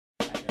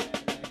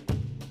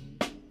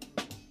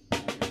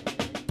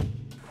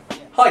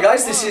Hi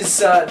guys, this is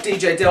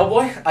DJ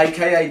Delboy,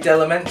 aka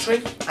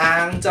Delimentary,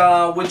 and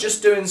we're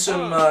just doing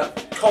some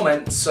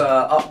comments,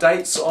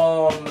 updates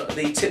on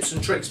the tips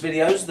and tricks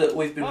videos that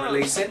we've been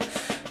releasing.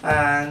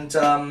 And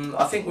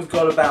I think we've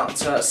got about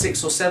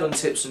 6 or 7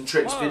 tips and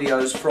tricks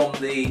videos from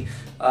the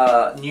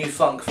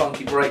NuFunk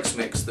Funky Breaks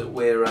mix that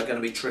we're going to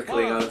be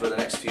trickling over the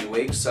next few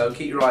weeks, so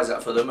keep your eyes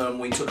out for them. And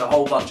we took a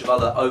whole bunch of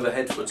other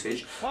overhead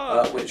footage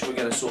which we're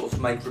going to sort of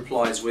make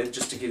replies with,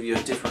 just to give you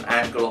a different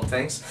angle on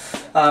things.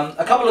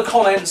 A couple of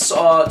comments,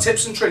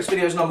 tips and tricks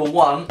videos number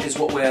 1 is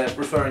what we're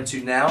referring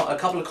to now. A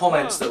couple of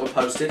comments that were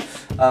posted,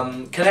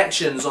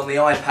 connections on the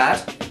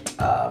iPad.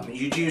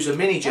 You'd use a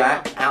mini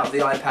jack out of the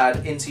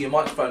iPad into your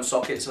microphone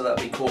socket, so that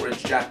would be 1/4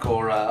 inch jack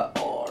or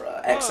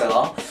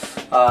XLR.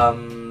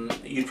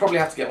 You'd probably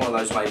have to get one of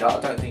those made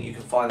up. I don't think you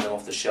can find them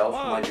off the shelf,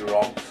 I might be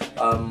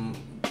wrong.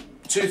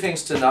 2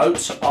 things to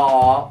note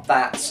are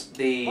that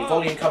the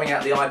volume coming out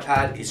of the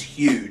iPad is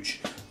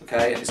huge.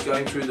 Okay, and it's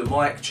going through the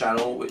mic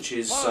channel, which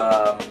is,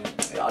 I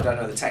don't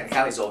know the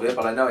technicalities of it,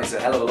 but I know it's a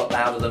hell of a lot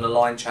louder than a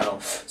line channel.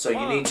 So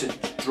you need to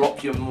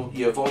drop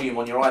your volume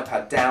on your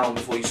iPad down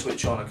before you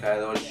switch on, okay?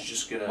 Otherwise you're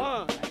just going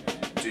to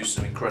do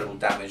some incredible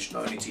damage,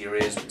 not only to your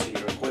ears, but to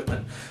your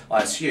equipment,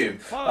 I assume.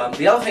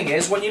 The other thing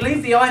is, when you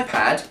leave the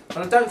iPad,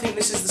 and I don't think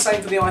this is the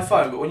same for the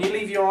iPhone, but when you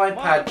leave your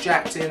iPad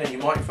jacked in and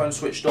your microphone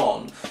switched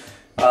on,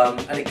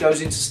 and it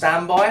goes into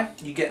standby,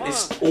 you get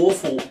this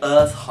awful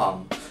earth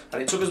hum.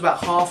 And it took us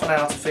about half an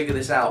hour to figure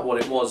this out, what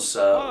it was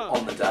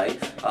on the day,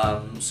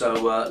 so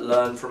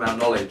learn from our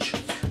knowledge.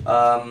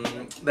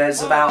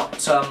 There's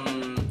about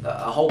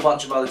a whole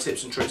bunch of other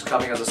tips and tricks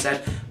coming, as I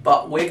said,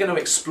 but we're going to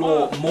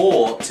explore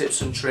more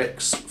tips and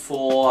tricks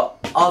for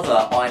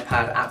other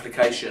iPad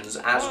applications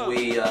as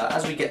we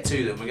get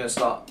to them. We're going to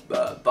start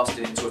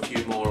busting into a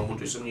few more, and we'll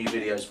do some new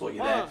videos for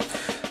you there.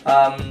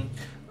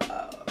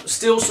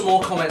 Still some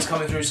more comments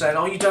coming through saying,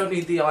 oh, you don't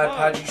need the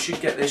iPad, you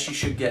should get this, you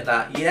should get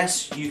that.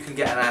 Yes, you can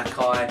get an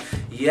Akai,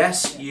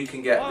 yes, you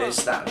can get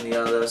this, that and the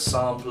other,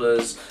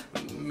 samplers,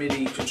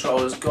 MIDI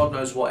controllers, God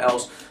knows what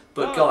else.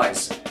 But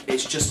guys,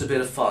 it's just a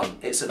bit of fun.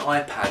 It's an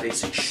iPad,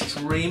 it's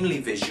extremely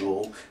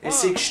visual,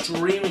 it's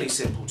extremely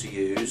simple to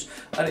use,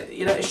 and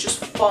it's just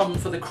fun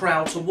for the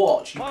crowd to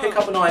watch. You pick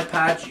up an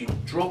iPad,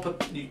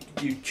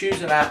 you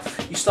choose an app,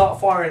 you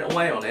start firing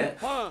away on it,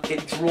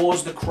 it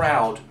draws the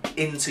crowd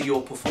into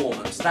your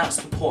performance. That's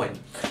the point.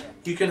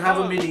 You can have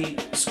a MIDI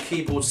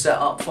keyboard set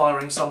up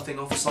firing something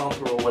off a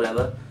sampler or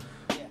whatever,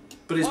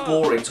 but it's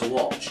boring to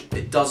watch.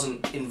 It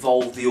doesn't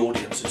involve the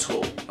audience at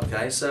all.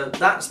 Okay, so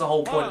that's the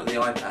whole point of the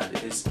iPad.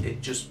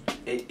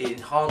 It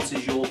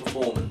enhances your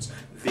performance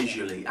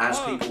visually as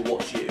people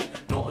watch you,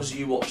 not as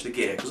you watch the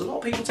gear. Because a lot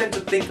of people tend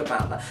to think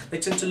about that. They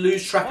tend to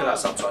lose track of that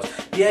sometimes.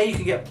 Yeah, you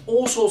can get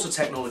all sorts of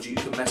technology you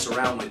can mess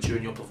around with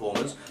during your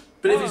performance,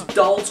 but if it's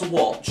dull to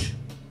watch,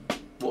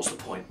 what's the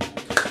point?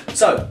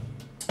 So,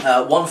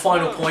 one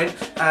final point,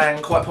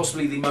 and quite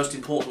possibly the most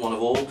important one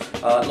of all,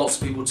 lots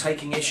of people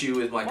taking issue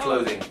with my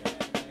clothing.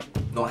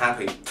 Not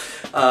happy.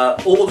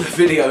 All the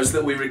videos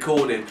that we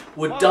recorded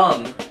were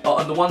done,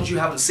 and the ones you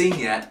haven't seen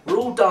yet, were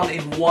all done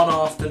in one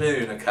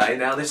afternoon, okay?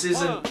 Now this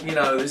isn't,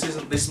 this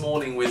isn't this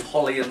morning with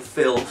Holly and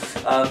Phil.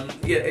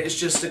 Yeah, it's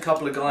just a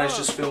couple of guys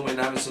just filming,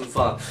 having some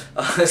fun.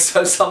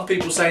 So some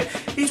people saying,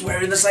 he's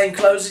wearing the same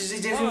clothes as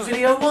he did in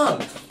video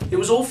 1. It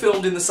was all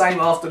filmed in the same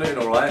afternoon,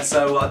 alright?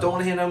 So I don't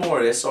want to hear no more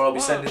of this, or I'll be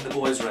sending the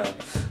boys around.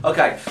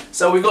 Okay,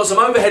 so we've got some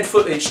overhead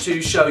footage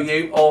to show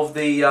you of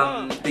the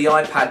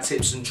iPad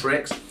tips and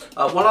tricks.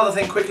 One other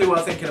thing quickly while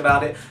I'm thinking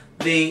about it,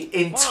 the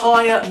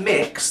entire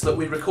mix that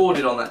we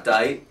recorded on that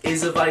day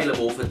is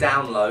available for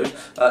download,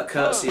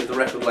 courtesy of the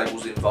record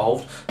labels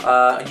involved.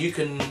 You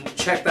can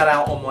check that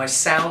out on my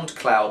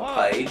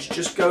SoundCloud page.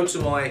 Just go to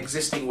my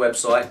existing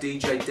website,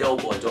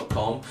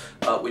 djdelboy.com,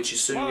 which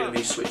is soon going to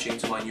be switching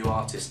to my new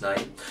artist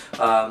name.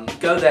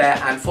 Go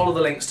there and follow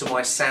the links to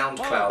my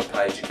SoundCloud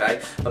page,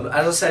 okay?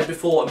 As I said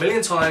before a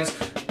million times,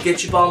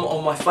 get your bum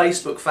on my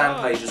Facebook fan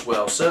page as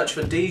well. Search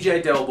for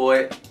DJ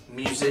Delboy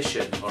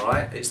Musician,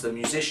 alright? It's the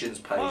musicians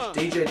page,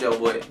 DJ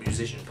Delboy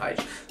musician page.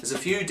 There's a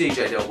few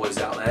DJ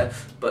Delboys out there,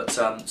 but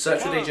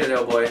search for DJ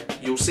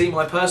Delboy. You'll see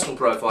my personal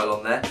profile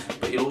on there,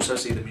 but you'll also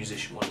see the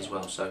musician one as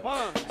well. So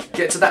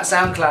get to that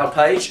SoundCloud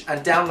page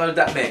and download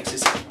that mix.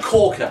 It's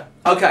corker.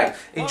 Okay,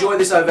 enjoy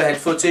this overhead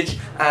footage,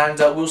 and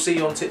we'll see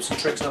you on tips and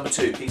tricks number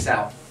 2. Peace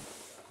out.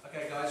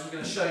 Okay guys, we're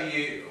going to show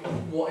you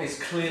what is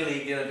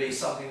clearly going to be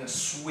something that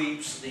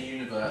sweeps the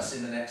universe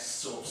in the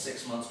next sort of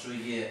 6 months to a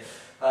year.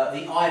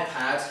 The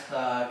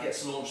iPad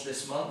gets launched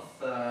this month.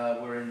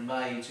 We're in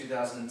May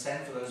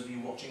 2010 for those of you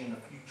watching in the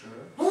future.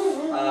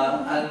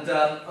 And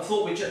I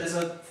thought there's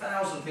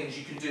 1,000 things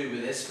you can do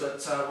with this,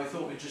 but we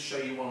thought we'd just show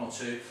you 1 or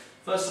 2.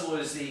 First of all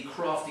is the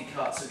crafty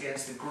cuts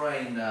against the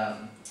grain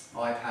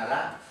iPad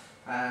app.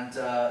 And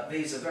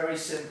these are very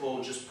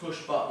simple, just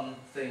push button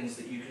things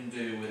that you can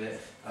do with it.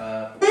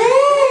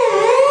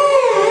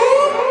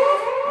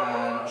 And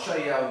I'll show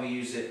you how we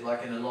use it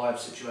like in a live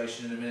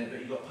situation in a minute, but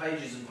you've got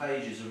pages and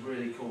pages of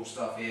really cool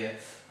stuff here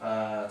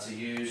to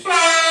use.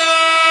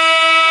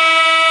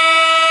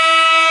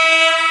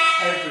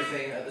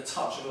 the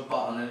touch of a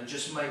button, and it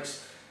just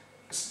makes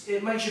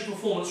your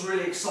performance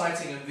really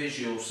exciting and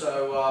visual.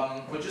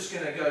 So we're just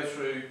going to go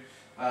through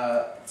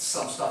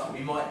some stuff that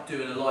we might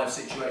do in a live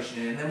situation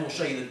here, and then we'll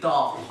show you the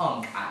Daft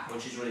Punk app,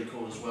 which is really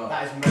cool as well.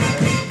 That is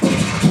mad.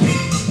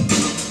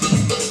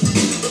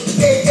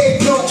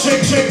 Ain't no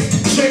trick,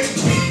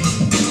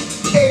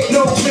 ain't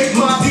no trick,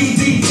 my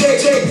DJ,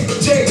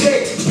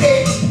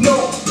 ain't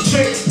no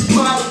trick,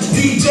 my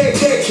DJ,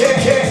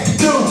 can't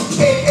do.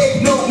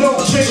 Ain't no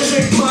trick,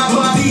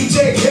 my DJ,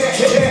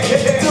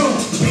 can't do.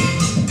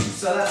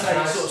 So that's how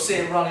you sort of see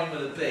it running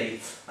with a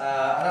beat.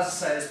 And as I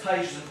say, there's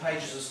pages and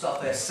pages of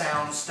stuff there,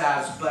 sound,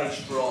 stabs,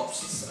 bass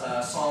drops,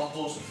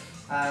 samples,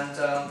 and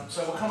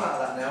so we'll come out of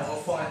that now.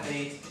 We'll find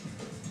the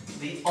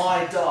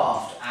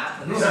iDaft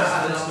app, and this is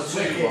the number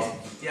 2 one.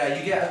 Yeah,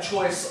 you get a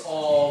choice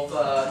of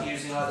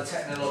using either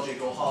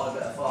Technologic or Harder,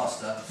 Better,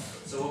 Faster.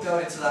 So we'll go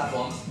into that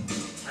one,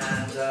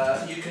 and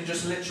you can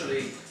just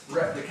literally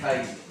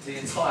replicate the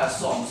entire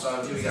song.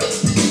 So here we go.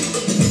 Let's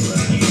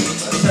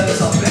set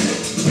this up a bit.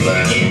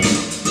 Work it,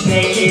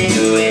 make it,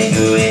 do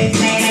it,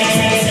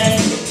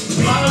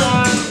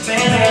 harder,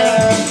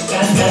 better,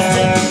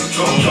 faster,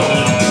 stronger,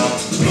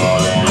 more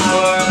than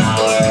hour,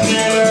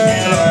 never,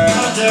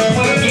 after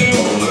working,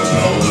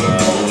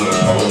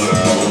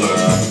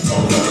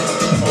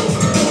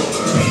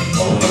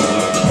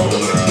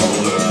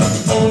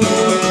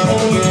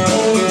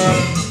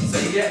 So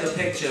you get the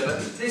picture, but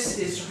this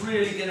is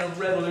really going to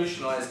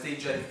revolutionise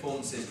DJ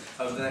performances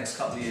over the next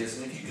couple of years,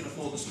 and if you can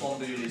afford the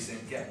Spondoolies, then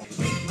get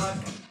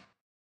one.